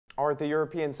All right, the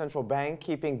European Central Bank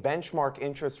keeping benchmark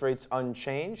interest rates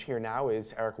unchanged. Here now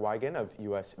is Eric Wiegand of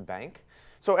U.S. Bank.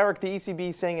 So, Eric, the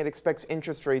ECB saying it expects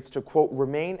interest rates to, quote,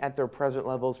 remain at their present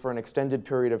levels for an extended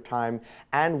period of time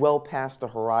and well past the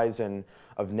horizon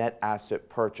of net asset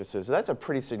purchases. So that's a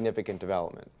pretty significant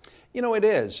development. You know, it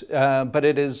is, but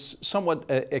it is somewhat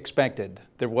expected.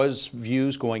 There was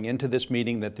views going into this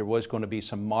meeting that there was going to be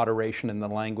some moderation in the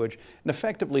language, and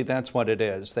effectively that's what it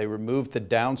is. They removed the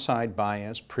downside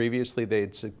bias. Previously they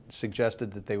had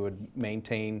suggested that they would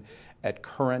maintain at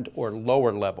current or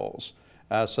lower levels.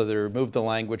 So they removed the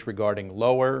language regarding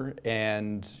lower,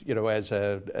 and as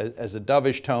a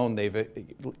dovish tone, they've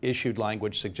issued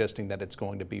language suggesting that it's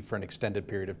going to be for an extended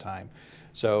period of time.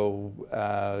 So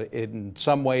in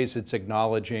some ways, it's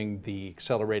acknowledging the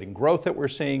accelerating growth that we're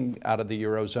seeing out of the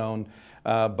Eurozone,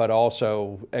 but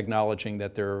also acknowledging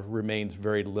that there remains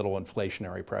very little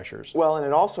inflationary pressures. Well, and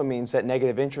it also means that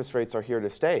negative interest rates are here to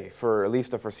stay for at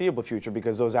least the foreseeable future,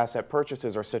 because those asset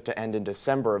purchases are set to end in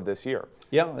December of this year.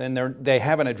 Yeah, and they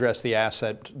haven't addressed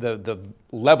the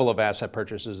level of asset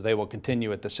purchases. They will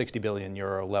continue at the 60 billion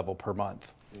euro level per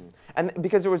month. And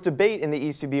because there was debate in the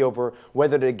ECB over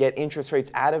whether to get interest rates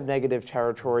out of negative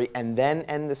territory and then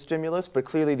end the stimulus, but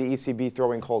clearly the ECB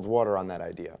throwing cold water on that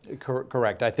idea.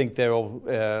 Correct. I think they'll,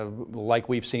 like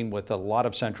we've seen with a lot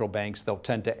of central banks, they'll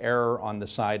tend to err on the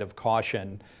side of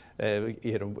caution,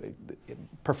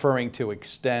 preferring to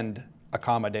extend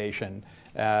accommodation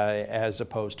as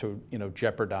opposed to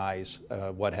jeopardize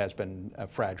what has been a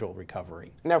fragile recovery.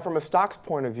 Now, from a stocks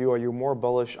point of view, are you more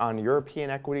bullish on European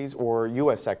equities or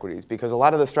U.S. equities? Because a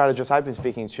lot of the strategists I've been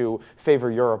speaking to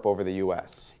favor Europe over the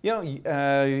U.S.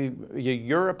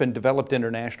 Europe and developed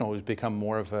international has become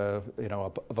more of a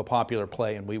popular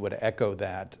play, and we would echo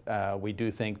that. We do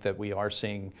think that we are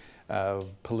seeing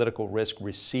political risk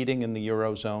receding in the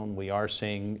Eurozone. We are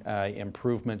seeing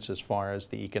improvements as far as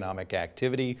the economic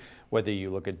activity, whether you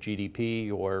look at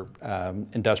GDP or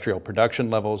industrial production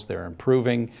levels, they're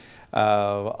improving.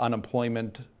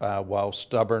 Unemployment, while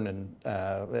stubborn and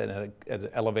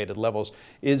at elevated levels,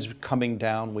 is coming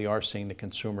down. We are seeing the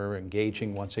consumer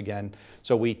engaging once again.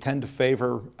 So we tend to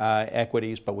favor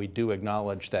equities, but we do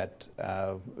acknowledge that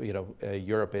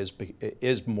Europe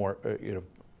is more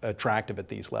attractive at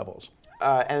these levels.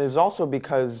 And it's also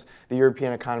because the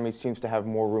European economy seems to have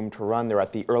more room to run. They're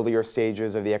at the earlier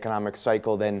stages of the economic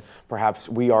cycle than perhaps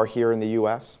we are here in the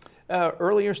U.S.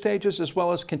 Earlier stages, as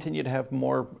well as continue to have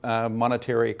more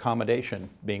monetary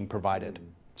accommodation being provided.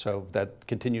 So that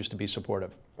continues to be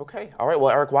supportive. Okay. All right.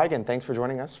 Well, Eric Wiegand, thanks for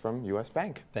joining us from U.S.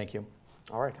 Bank. Thank you.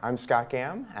 All right. I'm Scott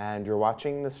Gamm, and you're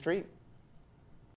watching The Street.